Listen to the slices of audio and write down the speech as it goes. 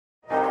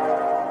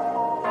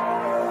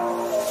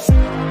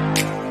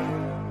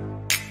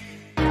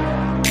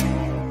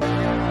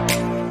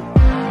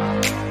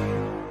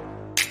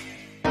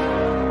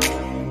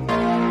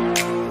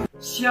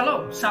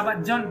Shalom,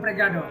 sahabat John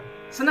Pregador.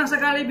 Senang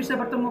sekali bisa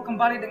bertemu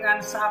kembali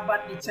dengan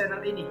sahabat di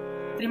channel ini.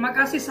 Terima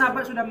kasih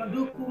sahabat sudah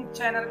mendukung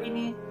channel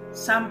ini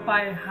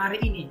sampai hari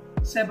ini.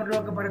 Saya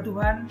berdoa kepada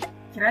Tuhan,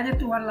 kiranya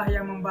Tuhanlah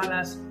yang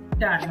membalas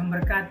dan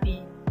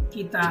memberkati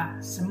kita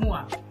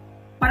semua.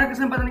 Pada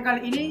kesempatan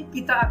kali ini,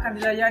 kita akan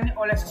dilayani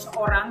oleh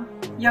seseorang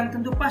yang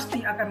tentu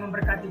pasti akan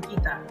memberkati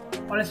kita.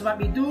 Oleh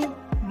sebab itu,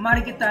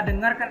 mari kita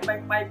dengarkan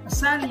baik-baik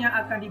pesan yang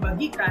akan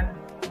dibagikan.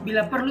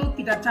 Bila perlu,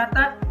 kita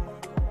catat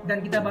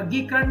dan kita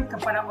bagikan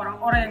kepada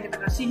orang-orang yang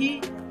kita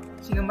kasihi,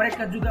 sehingga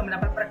mereka juga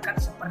mendapat berkat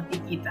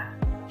seperti kita.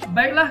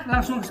 Baiklah,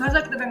 langsung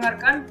saja kita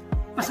dengarkan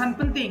pesan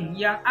penting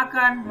yang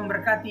akan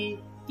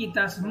memberkati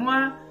kita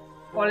semua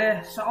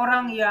oleh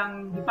seorang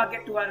yang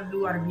dipakai Tuhan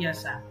luar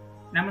biasa.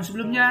 Namun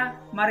sebelumnya,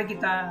 mari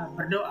kita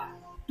berdoa.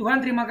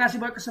 Tuhan, terima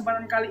kasih buat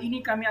kesempatan kali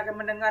ini kami akan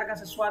mendengarkan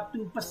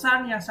sesuatu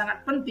pesan yang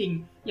sangat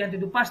penting yang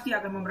tentu pasti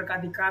akan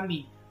memberkati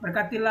kami.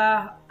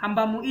 Berkatilah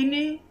hamba-Mu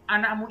ini,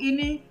 anak-Mu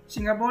ini,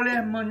 sehingga boleh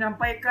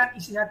menyampaikan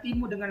isi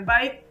hati-Mu dengan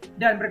baik,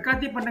 dan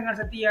berkati pendengar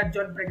setia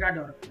John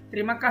Pregador.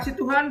 Terima kasih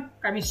Tuhan,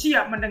 kami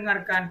siap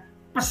mendengarkan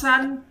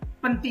pesan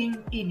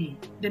penting ini.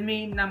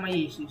 Demi nama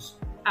Yesus.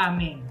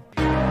 Amin.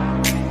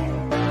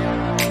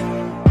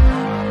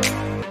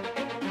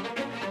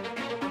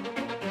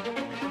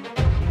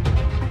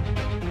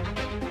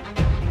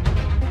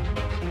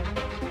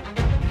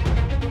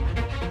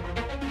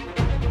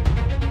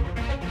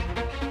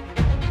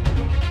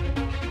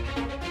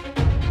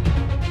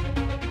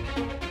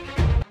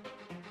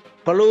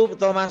 Perlu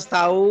Thomas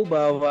tahu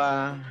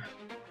bahwa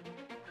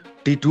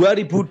di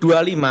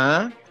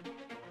 2025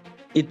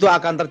 itu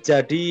akan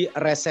terjadi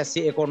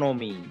resesi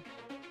ekonomi.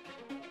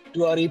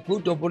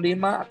 2025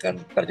 akan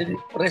terjadi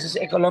resesi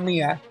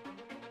ekonomi ya.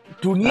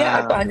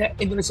 Dunia atau hanya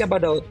Indonesia, Pak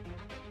Daud?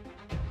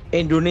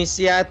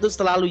 Indonesia itu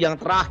selalu yang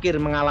terakhir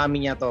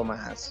mengalaminya,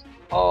 Thomas.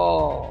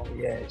 Oh,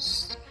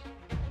 yes.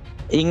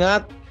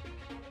 Ingat,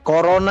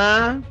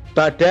 corona,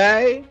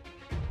 badai,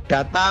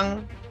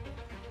 datang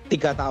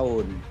 3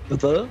 tahun,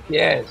 betul?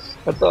 Yes,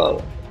 betul.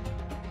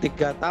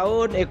 3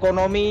 tahun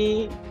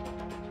ekonomi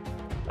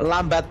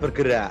lambat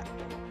bergerak.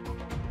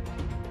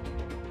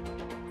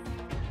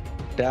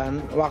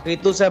 Dan waktu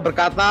itu saya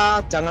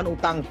berkata, jangan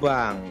utang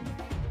bank.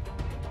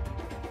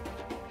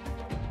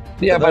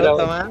 Iya, Pak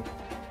Daud.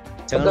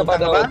 Jangan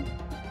utang apa?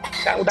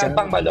 Jangan utang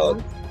bank, Pak Daud.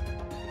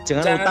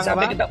 Jangan utang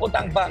sampai apa? kita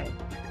utang bank.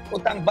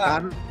 Utang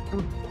bank.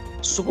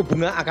 Suku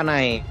bunga akan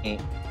naik.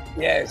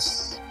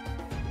 Yes.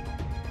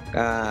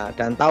 Nah,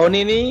 dan tahun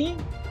ini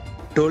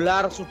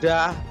dolar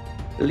sudah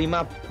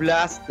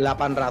 15.800.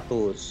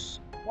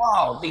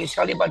 Wow, tinggi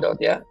sekali Pak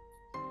Daud ya.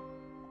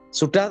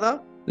 Sudah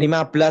toh?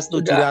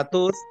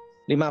 15.700,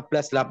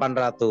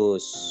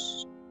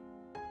 15.800.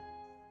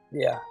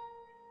 Iya.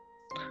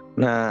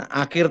 Nah,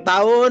 akhir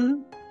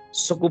tahun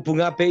suku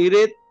bunga BI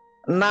rate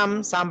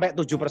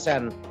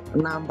 6-7%.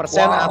 6%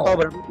 atau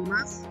berapa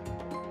Mas?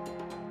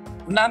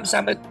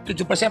 6-7%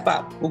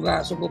 Pak,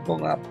 suku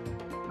bunga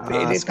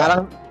BI rate.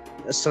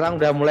 Sekarang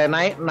udah mulai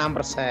naik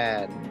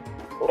 6%.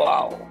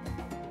 Wow.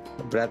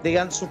 Berarti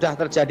kan sudah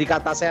terjadi,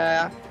 kata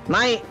saya,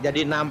 naik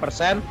jadi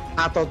 6%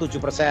 atau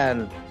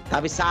 7%.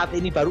 Tapi saat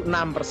ini baru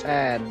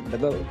 6%.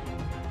 Betul?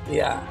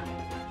 Iya.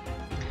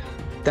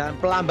 Dan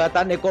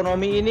pelambatan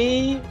ekonomi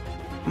ini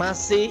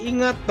masih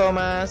ingat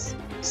Thomas,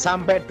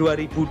 sampai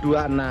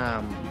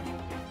 2026.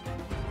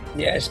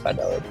 Yes, Pak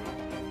Daud.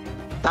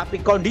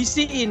 Tapi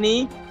kondisi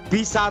ini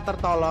bisa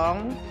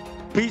tertolong,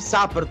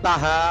 bisa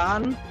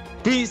bertahan,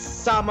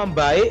 bisa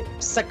membaik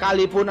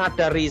sekalipun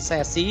ada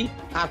resesi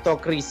atau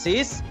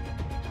krisis.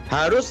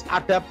 Harus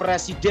ada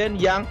presiden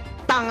yang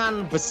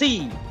tangan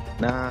besi.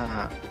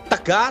 Nah,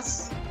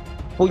 tegas,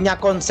 punya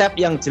konsep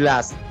yang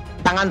jelas.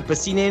 Tangan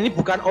besi ini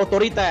bukan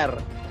otoriter.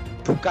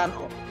 Bukan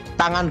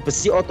tangan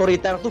besi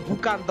otoriter itu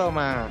bukan,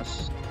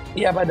 Thomas.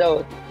 Iya, Pak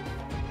Daud.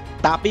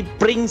 Tapi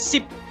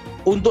prinsip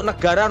untuk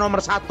negara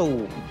nomor 1.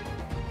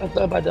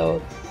 Betul, Pak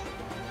Daud.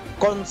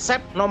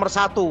 Konsep nomor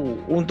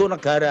 1 untuk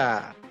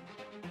negara.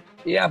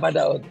 Iya, Pak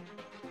Daud.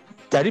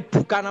 Jadi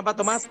bukan apa,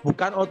 Thomas?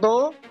 Bukan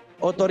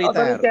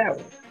otoriter.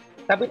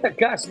 Tapi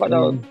tegas, Pak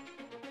Daud.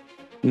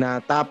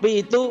 Nah, tapi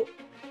itu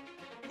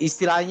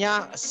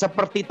istilahnya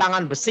seperti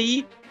tangan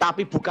besi,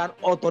 tapi bukan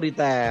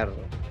otoriter.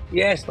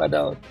 Yes, Pak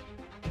Daud.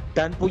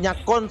 Dan punya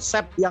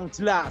konsep yang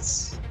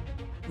jelas.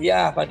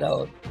 Iya, Pak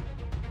Daud.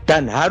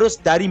 Dan harus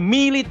dari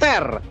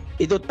militer.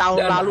 Itu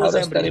tahun lalu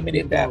harus saya dari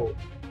militer.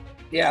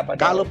 Iya, Pak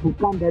Daud. Kalau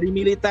bukan dari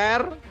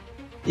militer,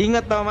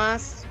 ingat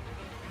Thomas,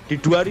 di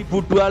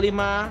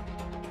 2025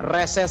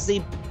 resesi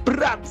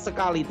berat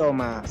sekali,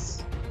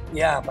 Thomas.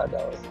 Ya, Pak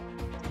Daud.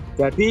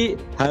 Jadi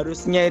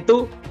harusnya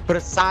itu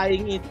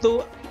bersaing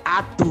itu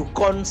adu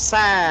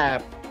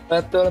konsep.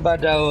 Betul,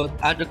 Pak Daud.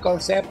 Adu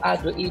konsep,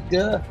 adu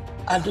ide,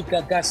 adu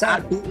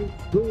gagasan.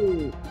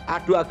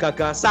 Adu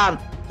gagasan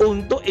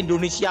untuk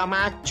Indonesia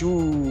maju.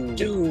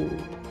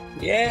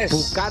 Yes.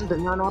 Bukan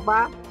dengan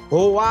apa?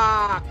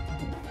 Hoak.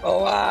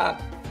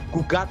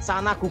 Gugat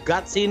sana,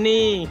 gugat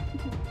sini.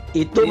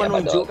 Itu iya,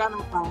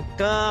 menunjukkan apa?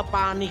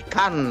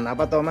 Kepanikan,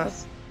 apa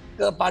Thomas?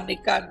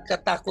 Kepanikan,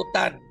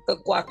 ketakutan,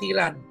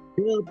 kekhawatiran,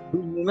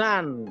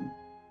 kebingungan.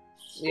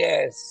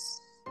 yes.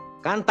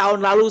 Kan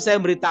tahun lalu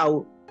saya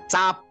beritahu,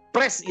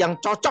 capres yang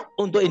cocok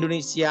untuk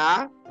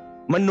Indonesia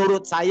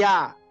menurut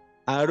saya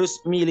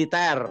harus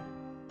militer.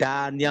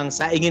 Dan yang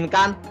saya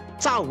inginkan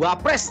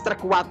cawapres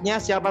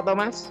terkuatnya siapa,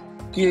 Thomas?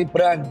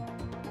 Gibran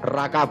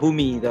Raka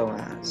Bumi,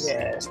 Thomas.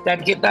 Yes, dan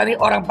kita nih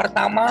orang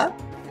pertama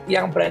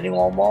yang berani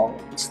ngomong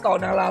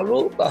setahun yang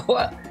lalu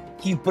bahwa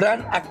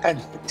Gibran akan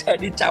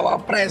jadi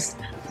cawapres.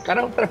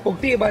 Karena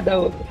terbukti Pak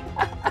Daud.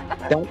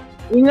 Dan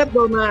ingat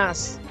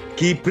Thomas,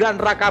 Gibran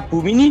Raka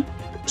Bumi ini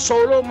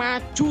solo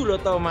maju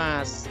loh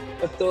Thomas.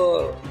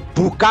 Betul.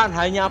 Bukan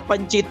hanya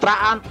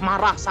pencitraan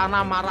marah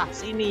sana marah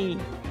sini.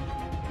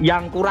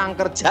 Yang kurang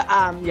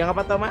kerjaan, yang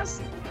apa Thomas?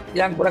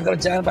 Yang kurang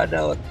kerjaan Pak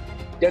Daud.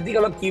 Jadi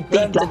kalau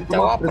Gibran jadi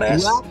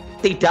cawapres,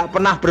 tidak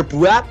pernah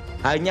berbuat,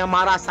 hanya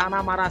marah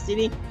sana marah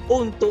sini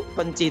untuk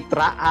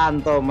pencitraan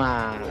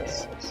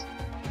Thomas. yes.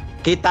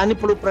 Kita ini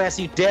perlu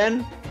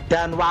presiden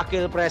dan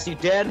wakil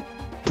presiden,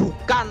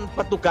 bukan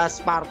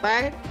petugas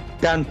partai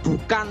dan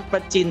bukan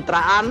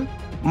pencitraan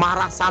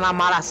marah sana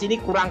marah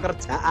sini kurang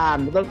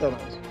kerjaan, betul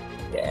Thomas?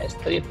 Yes,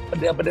 tapi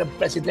pada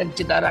presiden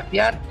cinta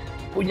rakyat,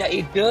 punya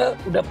ide,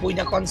 udah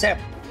punya konsep.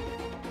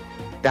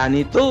 Dan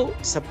itu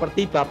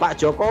seperti Bapak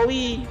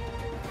Jokowi.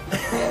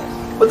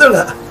 Betul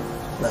nggak?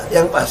 Nah,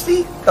 yang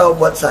pasti kalau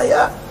buat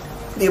saya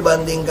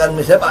dibandingkan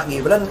misalnya Pak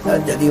Gibran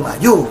jadi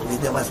maju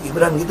gitu Mas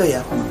Gibran gitu ya.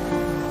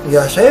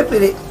 Ya saya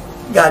pilih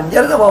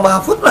Ganjar sama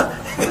Mahfud lah,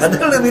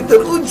 karena lebih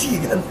teruji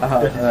kan.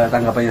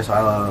 Tanggapannya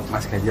soal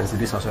Mas Ganjar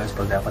sendiri sosoknya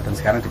seperti apa dan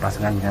sekarang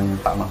dipasangkan dengan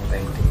Pak Mahfud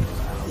MD?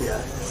 Ya,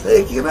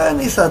 saya kira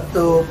ini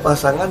satu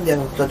pasangan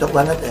yang cocok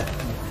banget ya.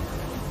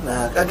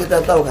 Nah, kan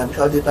kita tahu kan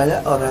kalau ditanya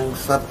orang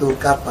satu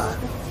kata,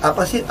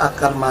 apa sih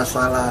akar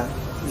masalah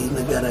di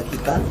negara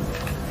kita?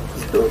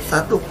 Itu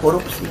satu,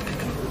 korupsi.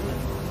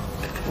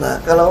 Nah,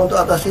 kalau untuk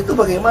atas itu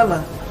bagaimana?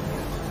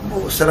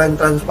 Selain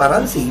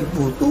transparansi,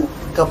 butuh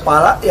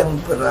kepala yang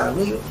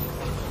berani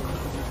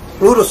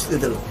lurus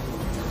gitu loh.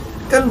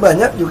 Kan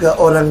banyak juga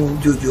orang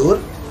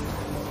jujur,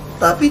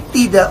 tapi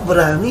tidak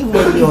berani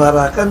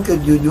menyuarakan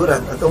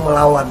kejujuran atau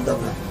melawan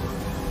teman.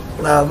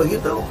 Nah,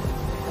 begitu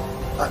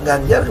Pak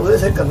Ganjar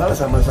kemudian saya kenal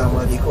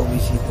sama-sama di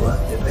Komisi 2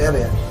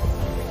 DPR ya.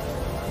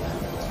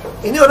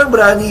 Ini orang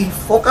berani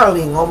vokal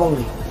nih, ngomong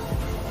nih.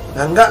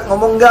 Nah,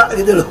 ngomong enggak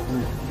gitu loh.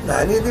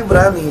 Nah, ini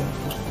berani.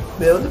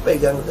 Beliau tuh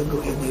pegang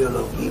teguh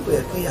ideologi,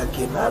 punya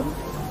keyakinan,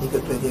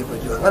 ikut PDI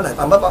Perjuangan. Nah,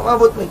 tambah Pak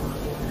Mahfud nih.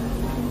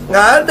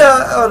 Nggak ada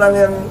orang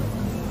yang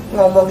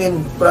ngomongin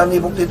berani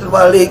bukti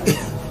terbalik,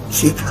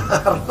 sita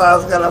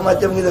harta segala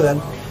macam gitu kan.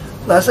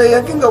 Nah,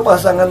 saya yakin kalau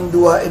pasangan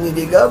dua ini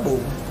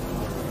digabung,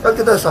 kan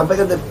kita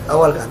sampaikan dari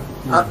awal kan,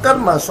 akan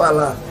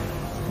masalah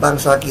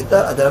bangsa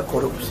kita adalah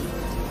korupsi.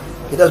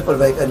 Kita harus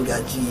perbaikan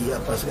gaji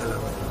apa segala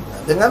macam.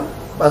 Nah, dengan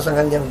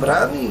pasangan yang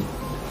berani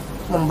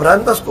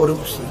memberantas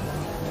korupsi,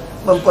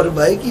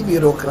 memperbaiki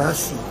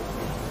birokrasi,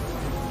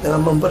 dengan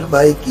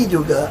memperbaiki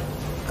juga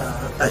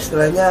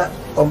istilahnya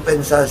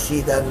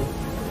kompensasi dan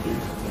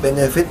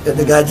benefit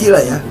dari gaji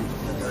lah ya.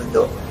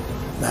 Itu.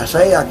 Nah,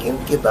 saya yakin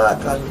kita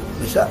akan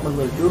bisa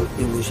menuju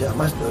Indonesia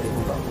Emas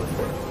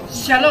 2045.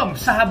 Shalom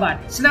sahabat,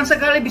 senang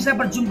sekali bisa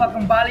berjumpa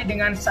kembali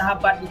dengan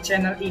sahabat di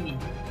channel ini.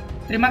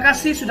 Terima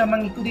kasih sudah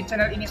mengikuti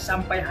channel ini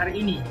sampai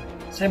hari ini.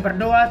 Saya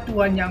berdoa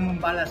Tuhan yang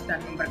membalas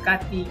dan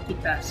memberkati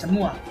kita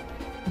semua.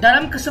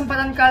 Dalam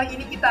kesempatan kali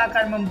ini kita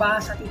akan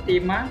membahas satu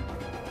tema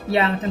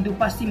yang tentu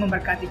pasti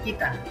memberkati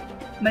kita.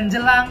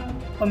 Menjelang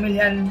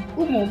pemilihan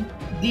umum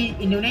di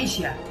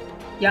Indonesia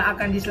yang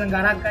akan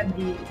diselenggarakan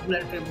di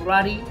bulan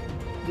Februari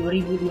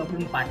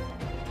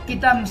 2024.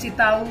 Kita mesti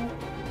tahu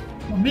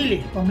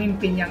memilih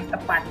pemimpin yang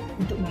tepat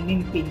untuk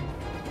memimpin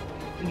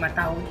 5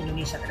 tahun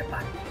Indonesia ke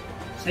depan.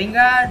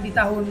 Sehingga di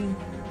tahun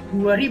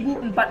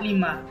 2045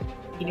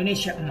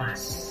 Indonesia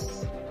emas.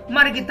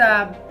 Mari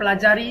kita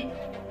pelajari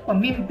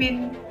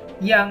pemimpin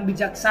yang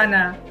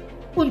bijaksana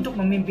untuk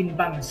memimpin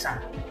bangsa.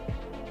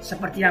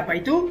 Seperti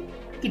apa itu?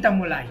 Kita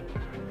mulai.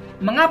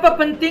 Mengapa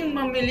penting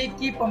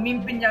memiliki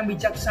pemimpin yang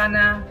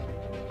bijaksana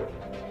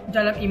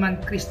dalam iman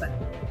Kristen?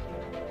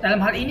 Dalam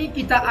hal ini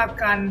kita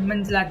akan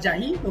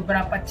menjelajahi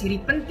beberapa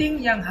ciri penting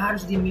yang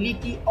harus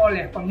dimiliki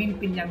oleh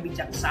pemimpin yang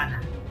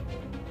bijaksana.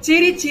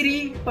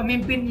 Ciri-ciri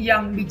pemimpin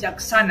yang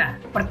bijaksana.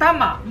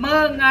 Pertama,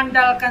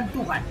 mengandalkan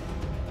Tuhan.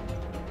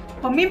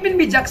 Pemimpin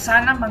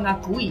bijaksana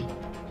mengakui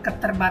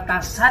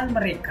keterbatasan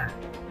mereka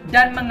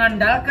dan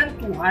mengandalkan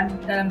Tuhan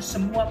dalam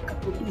semua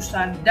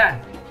keputusan dan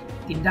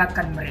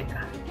tindakan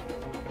mereka.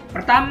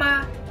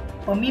 Pertama,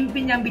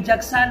 pemimpin yang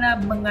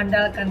bijaksana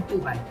mengandalkan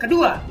Tuhan.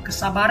 Kedua,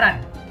 kesabaran.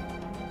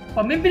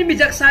 Pemimpin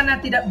bijaksana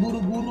tidak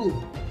buru-buru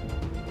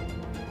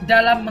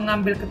dalam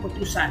mengambil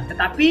keputusan,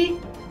 tetapi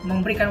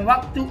memberikan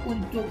waktu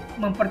untuk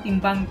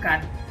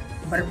mempertimbangkan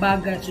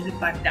berbagai sudut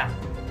pandang.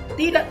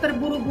 Tidak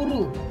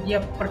terburu-buru,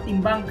 dia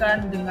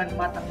pertimbangkan dengan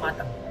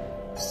matang-matang.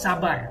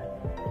 Sabar.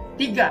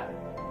 3.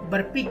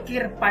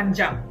 Berpikir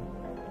panjang.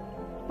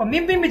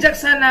 Pemimpin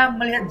bijaksana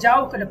melihat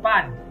jauh ke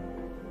depan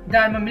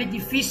dan memiliki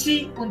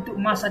visi untuk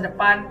masa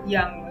depan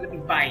yang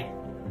lebih baik.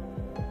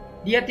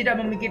 Dia tidak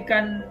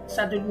memikirkan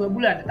 1-2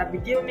 bulan, tetapi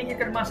dia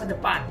memikirkan masa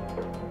depan.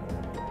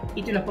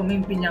 Itulah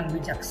pemimpin yang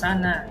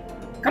bijaksana.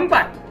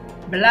 Keempat,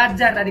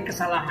 belajar dari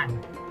kesalahan.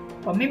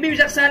 Pemimpin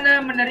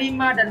bijaksana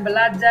menerima dan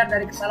belajar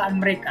dari kesalahan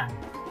mereka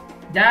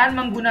dan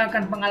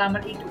menggunakan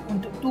pengalaman itu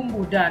untuk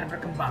tumbuh dan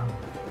berkembang.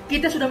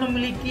 Kita sudah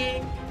memiliki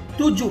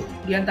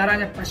 7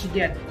 diantaranya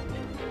presiden.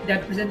 Dan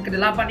presiden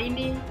ke-8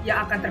 ini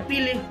yang akan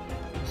terpilih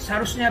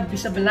seharusnya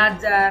bisa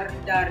belajar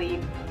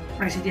dari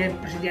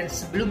presiden-presiden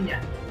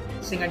sebelumnya,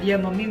 sehingga dia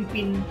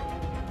memimpin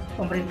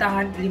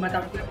pemerintahan 5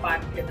 tahun ke depan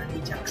dengan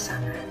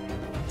bijaksana.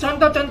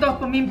 Contoh-contoh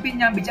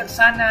pemimpin yang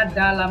bijaksana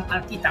dalam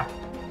Alkitab.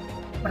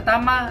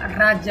 Pertama,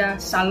 Raja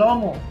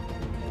Salomo.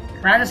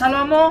 Raja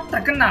Salomo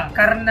terkenal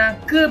karena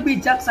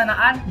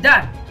kebijaksanaan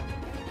dan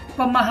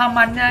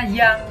pemahamannya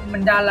yang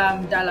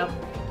mendalam dalam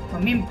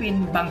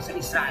memimpin bangsa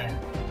Israel.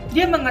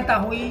 Dia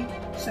mengetahui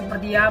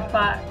seperti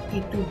apa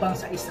itu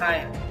bangsa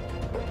Israel,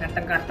 dengan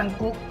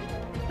tengkar-tengkuk,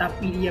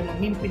 tapi dia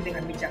memimpin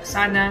dengan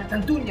bijaksana,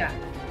 tentunya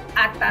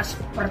atas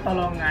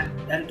pertolongan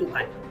dari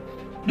Tuhan.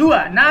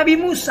 2. Nabi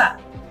Musa.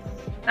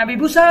 Nabi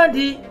Musa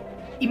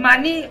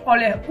diimani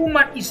oleh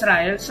umat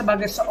Israel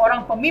sebagai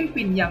seorang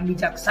pemimpin yang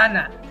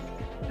bijaksana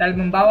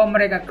dalam membawa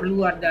mereka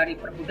keluar dari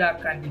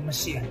perbudakan di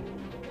Mesir.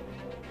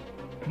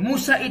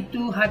 Musa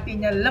itu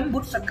hatinya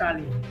lembut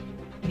sekali.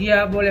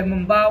 Dia boleh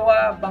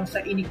membawa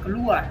bangsa ini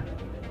keluar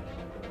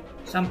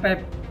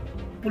sampai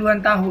puluhan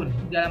tahun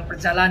dalam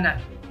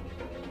perjalanan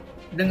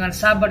dengan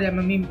sabar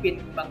yang memimpin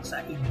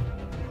bangsa ini.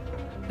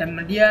 Dan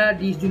dia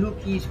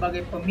dijuluki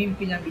sebagai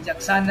pemimpin yang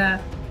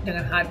bijaksana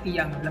dengan hati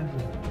yang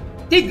lembut.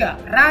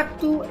 3.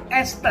 Ratu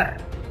Esther.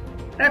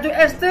 Ratu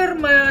Esther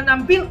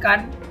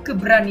menampilkan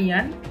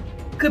keberanian,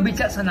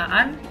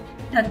 kebijaksanaan,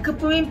 dan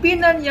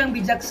kepemimpinan yang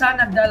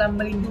bijaksana dalam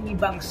melindungi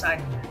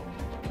bangsanya.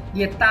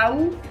 Dia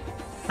tahu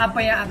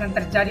apa yang akan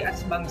terjadi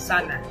atas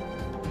bangsanya,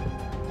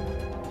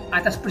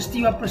 atas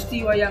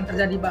peristiwa-peristiwa yang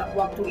terjadi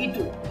waktu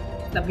itu.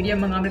 Tapi dia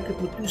mengambil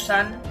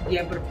keputusan,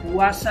 dia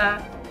berpuasa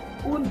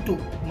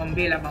untuk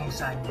membela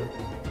bangsanya.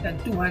 Dan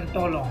Tuhan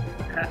tolong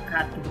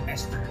Ratu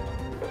Esther.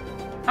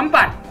 4.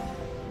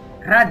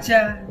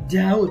 Raja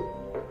Daud.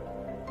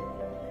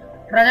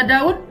 Raja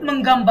Daud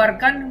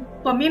menggambarkan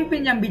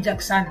pemimpin yang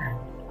bijaksana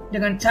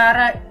dengan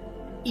cara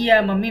ia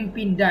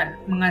memimpin dan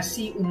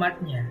mengasihi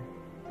umatnya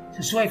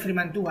sesuai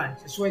firman Tuhan,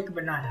 sesuai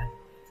kebenaran.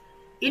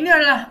 Ini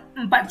adalah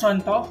 4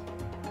 contoh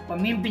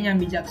pemimpin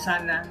yang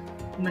bijaksana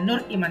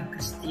menurut iman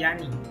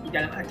Kristiani di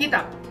dalam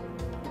Alkitab.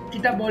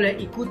 Kita boleh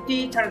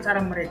ikuti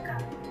cara-cara mereka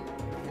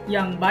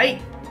yang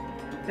baik.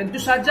 Tentu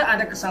saja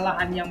ada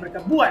kesalahan yang mereka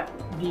buat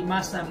di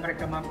masa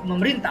mereka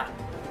memerintah.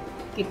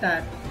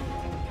 Kita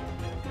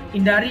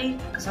hindari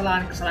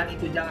kesalahan-kesalahan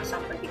itu, jangan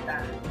sampai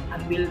kita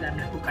ambil dan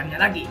lakukannya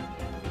lagi.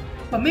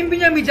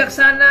 Pemimpin yang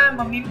bijaksana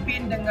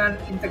memimpin dengan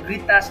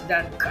integritas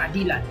dan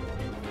keadilan.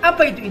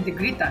 Apa itu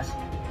integritas?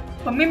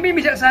 Pemimpin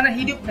bijaksana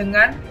hidup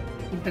dengan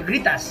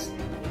integritas,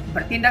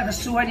 bertindak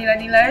sesuai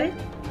nilai-nilai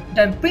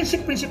dan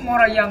prinsip-prinsip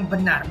moral yang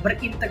benar,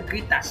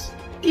 berintegritas,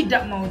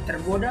 tidak mau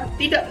tergoda,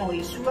 tidak mau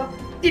disuap,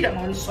 tidak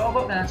mau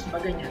disogok dan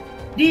sebagainya.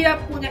 Dia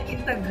punya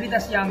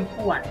integritas yang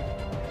kuat.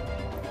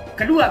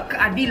 Kedua,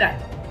 keadilan.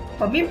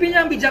 Pemimpin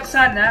yang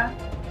bijaksana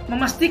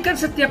memastikan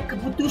setiap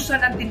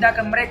keputusan dan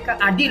tindakan mereka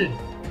adil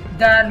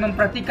dan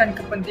memperhatikan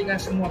kepentingan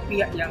semua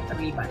pihak yang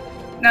terlibat.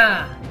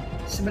 Nah,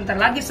 sebentar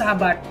lagi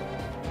sahabat,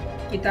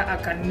 kita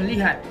akan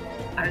melihat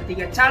ada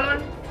 3 calon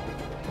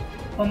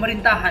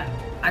pemerintahan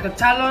atau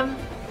calon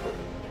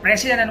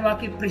presiden dan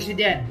wakil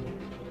presiden.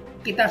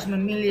 Kita harus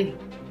memilih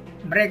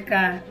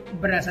mereka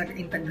berdasarkan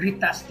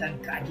integritas dan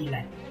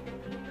keadilan.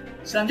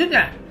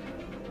 Selanjutnya,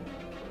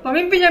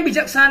 pemimpin yang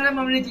bijaksana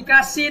memiliki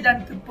kasih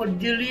dan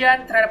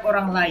kepedulian terhadap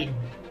orang lain.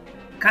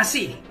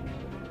 Kasih.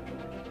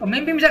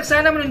 Pemimpin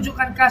bijaksana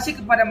menunjukkan kasih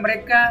kepada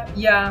mereka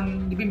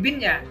yang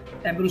dipimpinnya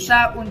dan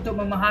berusaha untuk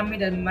memahami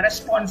dan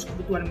merespons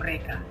kebutuhan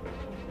mereka.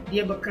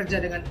 Dia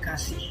bekerja dengan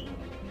kasih.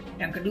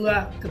 Yang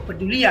kedua,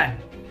 kepedulian.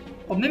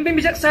 Pemimpin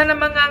bijaksana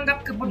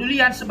menganggap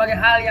kepedulian sebagai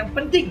hal yang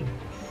penting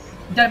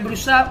dan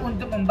berusaha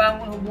untuk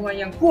membangun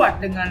hubungan yang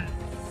kuat dengan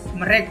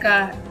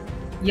mereka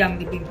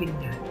yang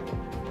dipimpinnya.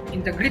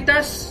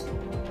 Integritas,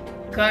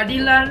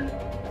 keadilan,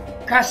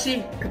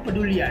 kasih,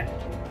 kepedulian.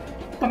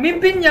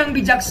 Pemimpin yang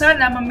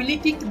bijaksana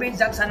memiliki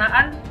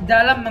kebijaksanaan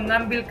dalam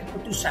mengambil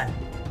keputusan.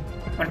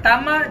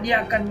 Pertama,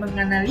 dia akan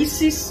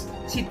menganalisis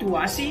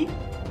situasi,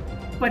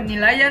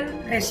 penilaian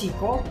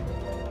resiko,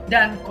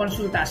 dan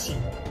konsultasi.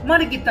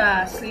 Mari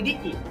kita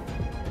selidiki.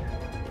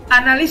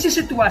 Analisis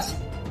situasi.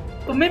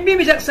 Pemimpin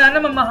bijaksana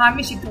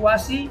memahami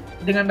situasi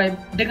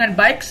dengan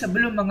baik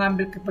sebelum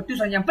mengambil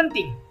keputusan yang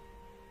penting.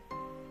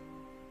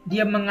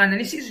 Dia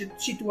menganalisis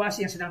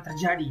situasi yang sedang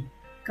terjadi.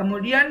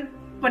 Kemudian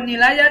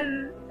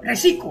penilaian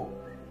resiko.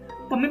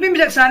 Pemimpin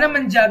bijaksana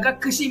menjaga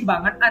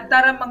keseimbangan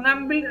antara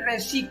mengambil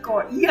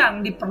resiko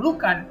yang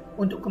diperlukan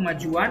untuk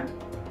kemajuan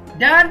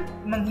dan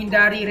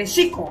menghindari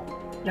resiko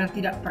yang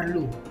tidak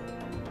perlu.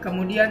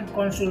 Kemudian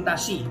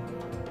konsultasi.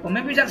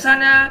 Pemimpin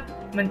bijaksana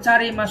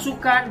mencari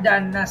masukan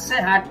dan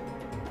nasihat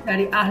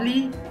dari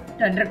ahli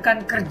dan rekan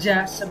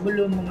kerja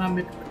sebelum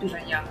mengambil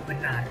keputusan yang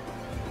benar.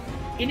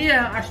 Ini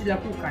yang harus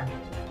dilakukan.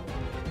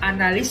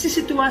 Analisis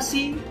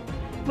situasi,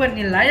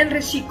 penilaian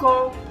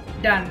risiko,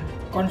 dan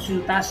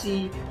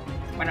konsultasi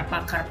kepada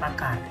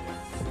pakar-pakar.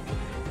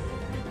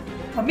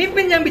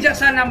 Pemimpin yang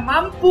bijaksana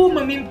mampu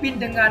memimpin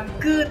dengan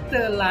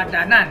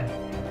keteladanan.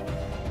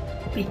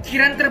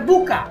 Pikiran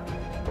terbuka.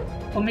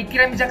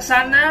 Pemimpin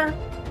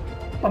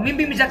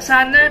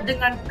bijaksana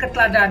dengan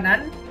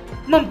keteladanan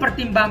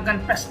mempertimbangkan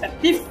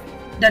perspektif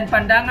dan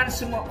pandangan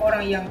semua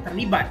orang yang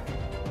terlibat.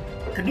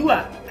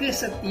 Kedua,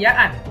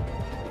 kesetiaan.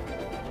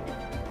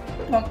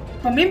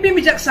 Pemimpin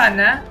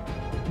bijaksana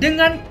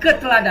dengan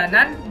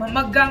keteladanan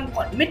memegang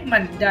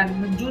komitmen dan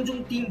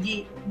menjunjung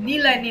tinggi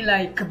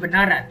nilai-nilai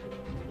kebenaran.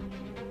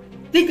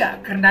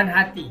 3. Kerendahan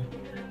hati.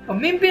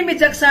 Pemimpin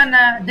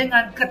bijaksana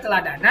dengan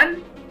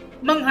keteladanan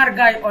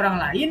menghargai orang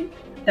lain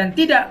dan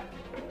tidak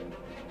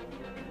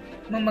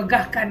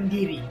memegahkan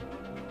diri.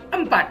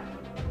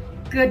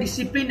 4.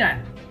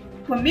 Kedisiplinan.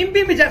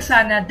 Pemimpin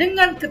bijaksana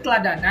dengan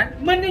keteladanan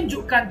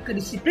menunjukkan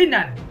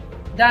kedisiplinan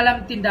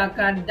dalam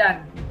tindakan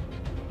dan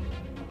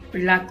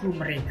perilaku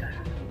mereka.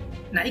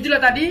 Nah, itulah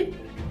tadi,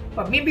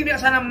 pemimpin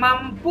bijaksana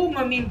mampu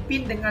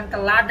memimpin dengan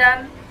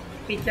teladan,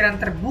 pikiran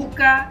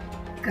terbuka,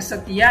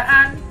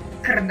 kesetiaan,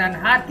 kerendahan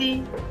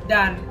hati,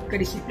 dan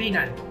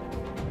kedisiplinan.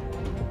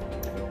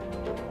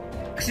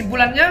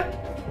 Kesimpulannya,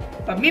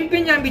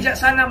 pemimpin yang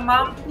bijaksana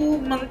mampu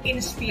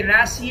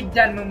menginspirasi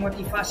dan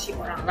memotivasi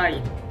orang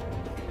lain.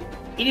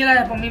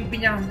 Inilah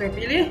pemimpin yang harus kita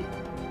pilih.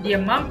 Dia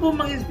mampu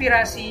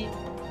menginspirasi,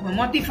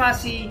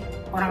 memotivasi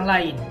orang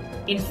lain.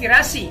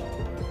 Inspirasi.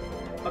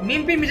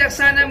 Pemimpin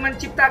bijaksana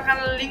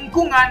menciptakan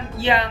lingkungan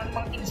yang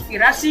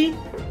menginspirasi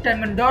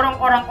dan mendorong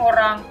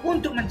orang-orang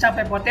untuk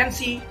mencapai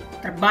potensi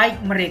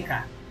terbaik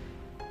mereka.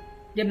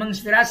 Dia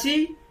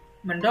menginspirasi,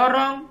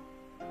 mendorong,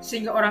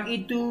 sehingga orang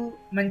itu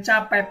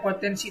mencapai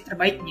potensi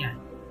terbaiknya.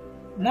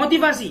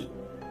 Motivasi.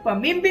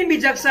 Pemimpin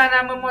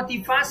bijaksana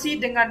memotivasi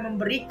dengan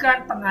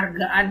memberikan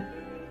penghargaan,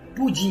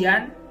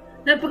 pujian,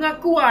 dan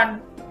pengakuan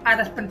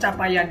atas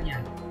pencapaiannya.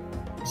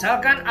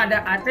 Misalkan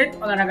ada atlet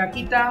olahraga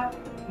kita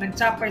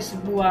mencapai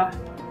sebuah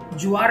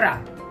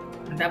juara,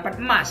 mendapat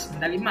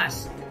medali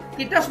emas.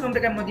 Kita harus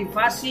memberikan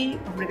motivasi,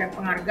 memberikan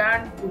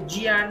penghargaan,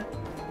 pujian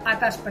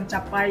atas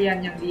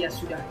pencapaian yang dia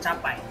sudah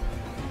capai.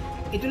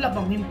 Itulah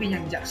pemimpin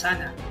yang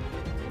bijaksana.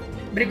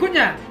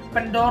 Berikutnya,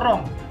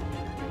 pendorong.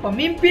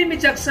 Pemimpin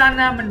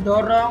bijaksana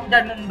mendorong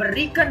dan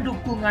memberikan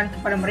dukungan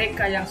kepada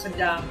mereka yang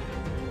sedang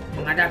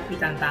menghadapi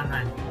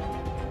tantangan.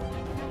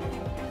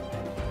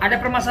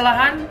 Ada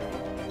permasalahan,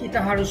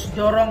 kita harus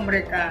dorong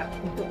mereka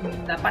untuk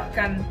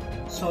mendapatkan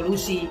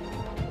solusi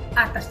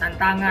atas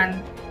tantangan,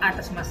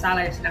 atas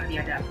masalah yang sedang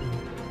dihadapi.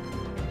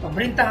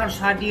 Pemerintah harus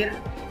hadir,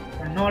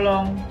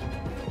 menolong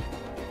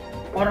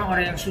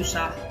orang-orang yang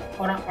susah,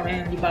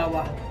 orang-orang yang di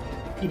bawah,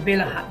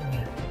 dibela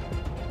haknya.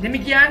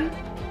 Demikian,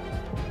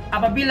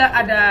 apabila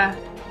ada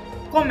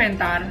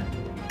komentar,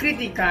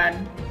 kritikan,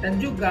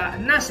 dan juga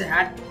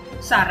nasihat,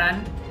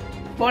 saran,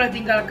 boleh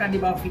tinggalkan di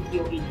bawah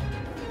video ini.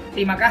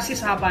 Terima kasih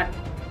sahabat,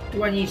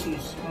 Tuhan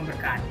Yesus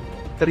memberkati.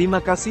 Terima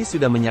kasih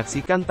sudah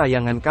menyaksikan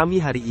tayangan kami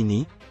hari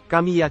ini.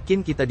 Kami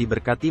yakin kita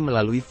diberkati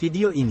melalui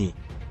video ini.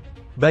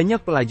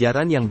 Banyak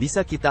pelajaran yang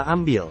bisa kita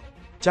ambil.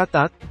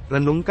 Catat,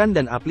 renungkan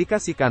dan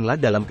aplikasikanlah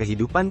dalam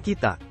kehidupan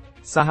kita.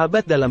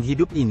 Sahabat, dalam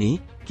hidup ini,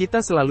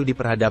 kita selalu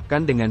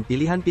diperhadapkan dengan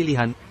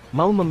pilihan-pilihan,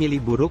 mau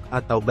memilih buruk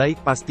atau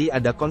baik pasti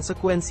ada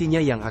konsekuensinya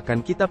yang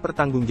akan kita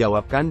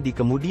pertanggungjawabkan di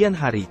kemudian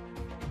hari.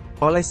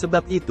 Oleh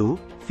sebab itu,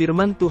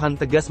 firman Tuhan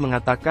tegas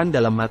mengatakan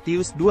dalam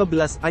Matius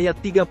 12 ayat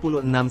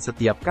 36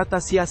 setiap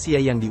kata sia-sia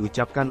yang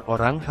diucapkan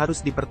orang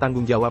harus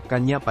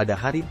dipertanggungjawabkannya pada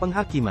hari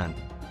penghakiman.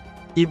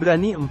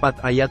 Ibrani 4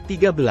 ayat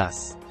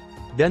 13.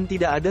 Dan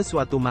tidak ada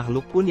suatu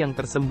makhluk pun yang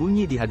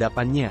tersembunyi di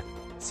hadapannya,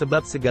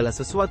 sebab segala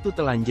sesuatu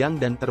telanjang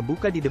dan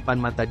terbuka di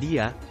depan mata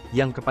Dia,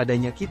 yang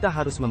kepadanya kita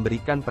harus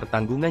memberikan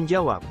pertanggungan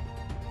jawab.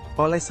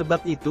 Oleh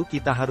sebab itu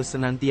kita harus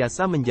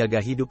senantiasa menjaga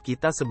hidup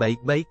kita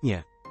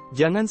sebaik-baiknya.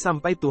 Jangan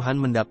sampai Tuhan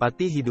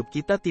mendapati hidup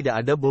kita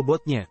tidak ada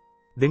bobotnya.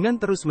 Dengan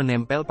terus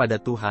menempel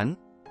pada Tuhan,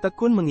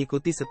 tekun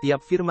mengikuti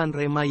setiap firman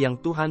rema yang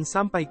Tuhan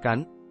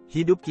sampaikan,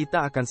 hidup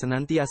kita akan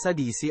senantiasa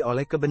diisi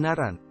oleh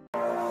kebenaran.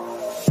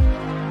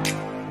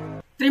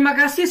 Terima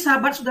kasih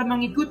sahabat sudah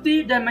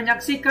mengikuti dan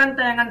menyaksikan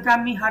tayangan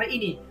kami hari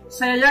ini.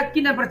 Saya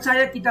yakin dan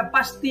percaya kita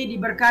pasti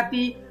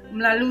diberkati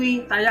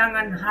melalui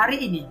tayangan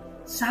hari ini.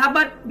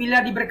 Sahabat,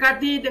 bila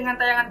diberkati dengan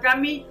tayangan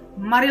kami,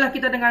 marilah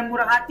kita dengan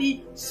murah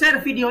hati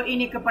share video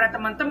ini kepada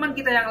teman-teman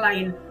kita yang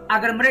lain,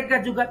 agar mereka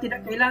juga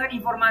tidak kehilangan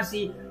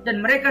informasi dan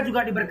mereka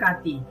juga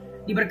diberkati.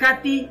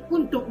 Diberkati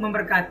untuk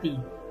memberkati.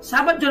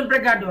 Sahabat John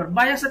Pregador,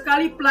 banyak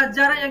sekali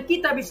pelajaran yang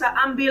kita bisa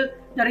ambil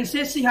dari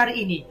sesi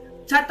hari ini.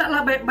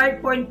 Catatlah baik-baik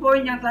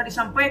poin-poin yang telah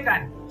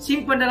disampaikan,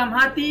 simpan dalam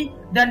hati,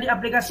 dan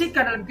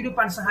diaplikasikan dalam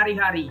kehidupan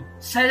sehari-hari.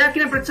 Saya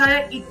yakin dan percaya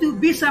itu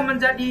bisa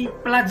menjadi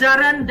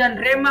pelajaran dan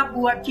rema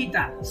buat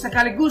kita,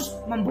 sekaligus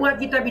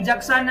membuat kita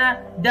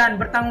bijaksana dan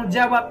bertanggung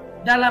jawab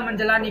dalam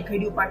menjalani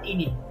kehidupan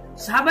ini.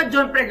 Sahabat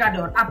John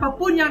Pregador,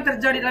 apapun yang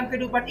terjadi dalam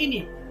kehidupan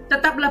ini,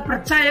 Tetaplah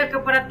percaya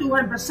kepada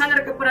Tuhan,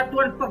 bersandar kepada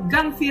Tuhan,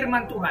 pegang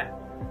firman Tuhan.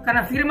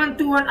 Karena firman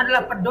Tuhan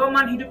adalah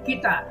pedoman hidup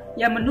kita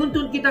yang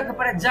menuntun kita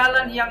kepada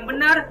jalan yang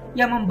benar,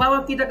 yang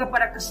membawa kita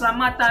kepada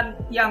keselamatan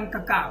yang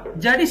kekal.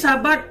 Jadi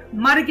sahabat,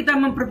 mari kita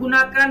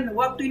mempergunakan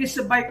waktu ini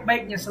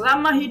sebaik-baiknya.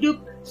 Selama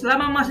hidup,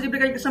 selama masih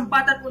diberikan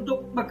kesempatan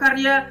untuk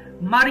berkarya,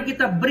 mari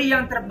kita beri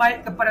yang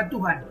terbaik kepada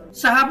Tuhan.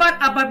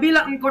 Sahabat,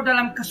 apabila engkau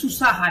dalam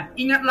kesusahan,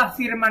 ingatlah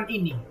firman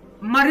ini.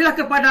 Marilah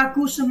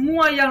kepadaku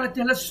semua yang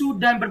letih lesu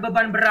dan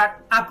berbeban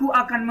berat, aku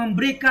akan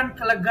memberikan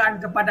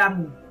kelegaan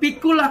kepadamu.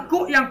 Pikulah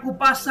kuk yang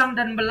kupasang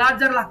dan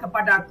belajarlah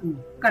kepadaku,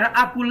 karena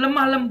aku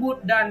lemah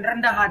lembut dan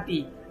rendah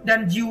hati,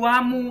 dan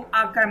jiwamu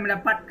akan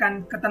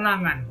mendapatkan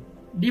ketenangan.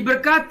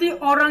 Diberkati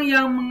orang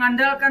yang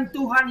mengandalkan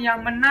Tuhan,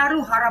 yang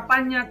menaruh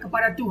harapannya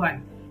kepada Tuhan.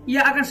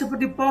 Ia akan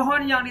seperti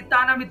pohon yang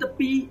ditanam di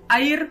tepi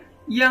air,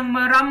 yang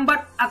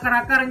merambat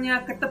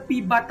akar-akarnya ke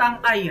tepi batang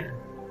air,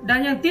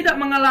 dan yang tidak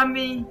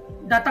mengalami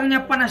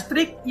datangnya panas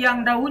terik,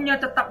 yang daunnya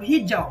tetap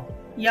hijau,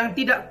 yang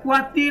tidak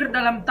khawatir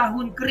dalam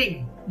tahun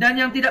kering, dan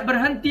yang tidak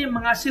berhenti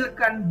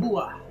menghasilkan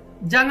buah.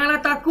 Janganlah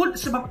takut,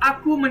 sebab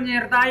aku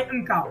menyertai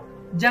engkau.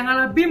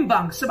 Janganlah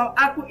bimbang, sebab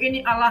aku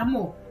ini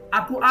Allahmu.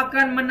 Aku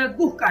akan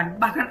meneguhkan,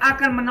 bahkan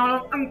akan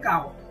menolong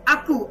engkau.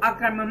 Aku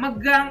akan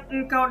memegang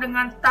engkau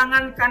dengan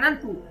tangan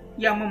kananku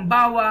yang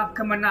membawa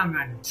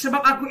kemenangan.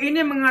 Sebab aku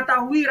ini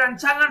mengetahui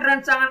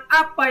rancangan-rancangan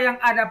apa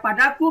yang ada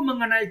padaku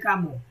mengenai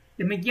kamu.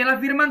 Demikianlah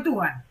firman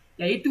Tuhan,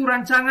 yaitu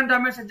rancangan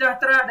damai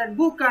sejahtera dan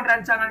bukan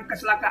rancangan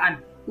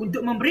kecelakaan,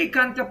 untuk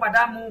memberikan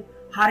kepadamu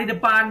hari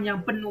depan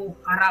yang penuh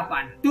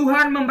harapan.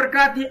 Tuhan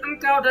memberkati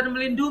engkau dan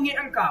melindungi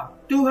engkau.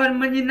 Tuhan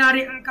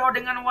menyinari engkau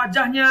dengan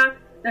wajahnya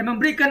dan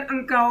memberikan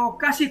engkau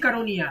kasih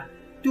karunia.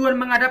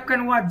 Tuhan menghadapkan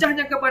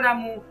wajahnya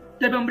kepadamu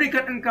dan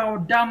memberikan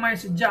engkau damai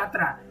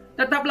sejahtera.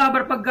 Tetaplah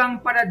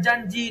berpegang pada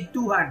janji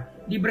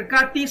Tuhan.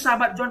 Diberkati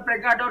sahabat John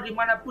Pregador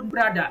dimanapun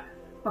berada.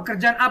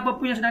 Pekerjaan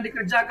apapun yang sedang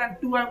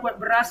dikerjakan, Tuhan buat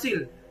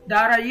berhasil.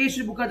 Darah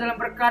Yesus buka dalam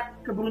berkat,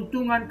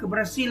 keberuntungan,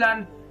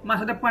 keberhasilan,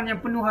 masa depan yang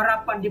penuh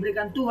harapan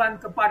diberikan Tuhan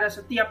kepada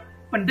setiap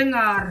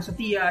pendengar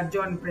setia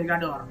John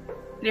Pregador.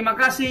 Terima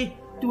kasih,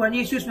 Tuhan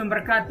Yesus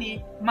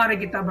memberkati. Mari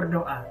kita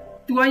berdoa.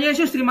 Tuhan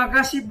Yesus, terima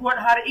kasih buat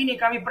hari ini.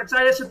 Kami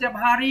percaya setiap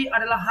hari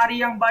adalah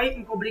hari yang baik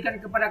Engkau berikan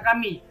kepada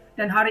kami.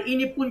 Dan hari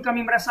ini pun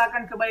kami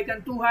merasakan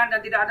kebaikan Tuhan dan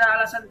tidak ada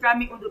alasan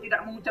kami untuk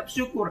tidak mengucap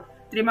syukur.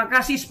 Terima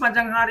kasih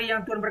sepanjang hari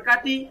yang Tuhan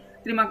berkati.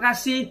 Terima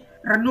kasih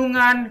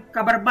renungan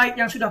kabar baik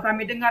yang sudah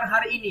kami dengar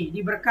hari ini.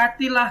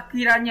 Diberkatilah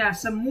kiranya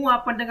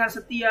semua pendengar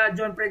setia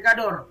John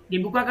Pregador.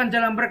 Dibukakan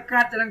jalan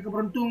berkat, jalan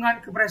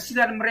keberuntungan,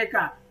 keberhasilan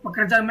mereka.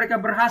 Pekerjaan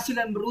mereka berhasil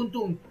dan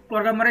beruntung.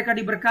 Keluarga mereka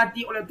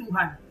diberkati oleh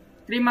Tuhan.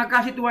 Terima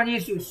kasih Tuhan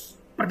Yesus.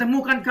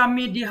 Pertemukan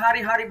kami di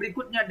hari-hari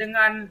berikutnya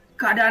dengan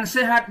keadaan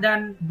sehat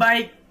dan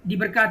baik,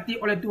 diberkati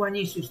oleh Tuhan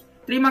Yesus.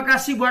 Terima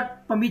kasih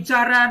buat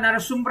pembicara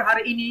narasumber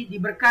hari ini.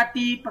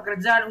 Diberkati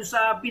pekerjaan,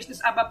 usaha, bisnis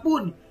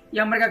apapun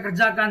yang mereka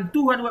kerjakan,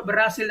 Tuhan buat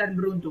berhasil dan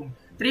beruntung.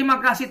 Terima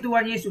kasih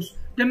Tuhan Yesus.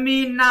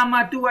 Demi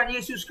nama Tuhan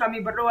Yesus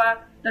kami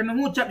berdoa dan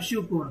mengucap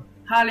syukur.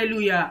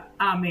 Haleluya.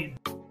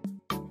 Amin.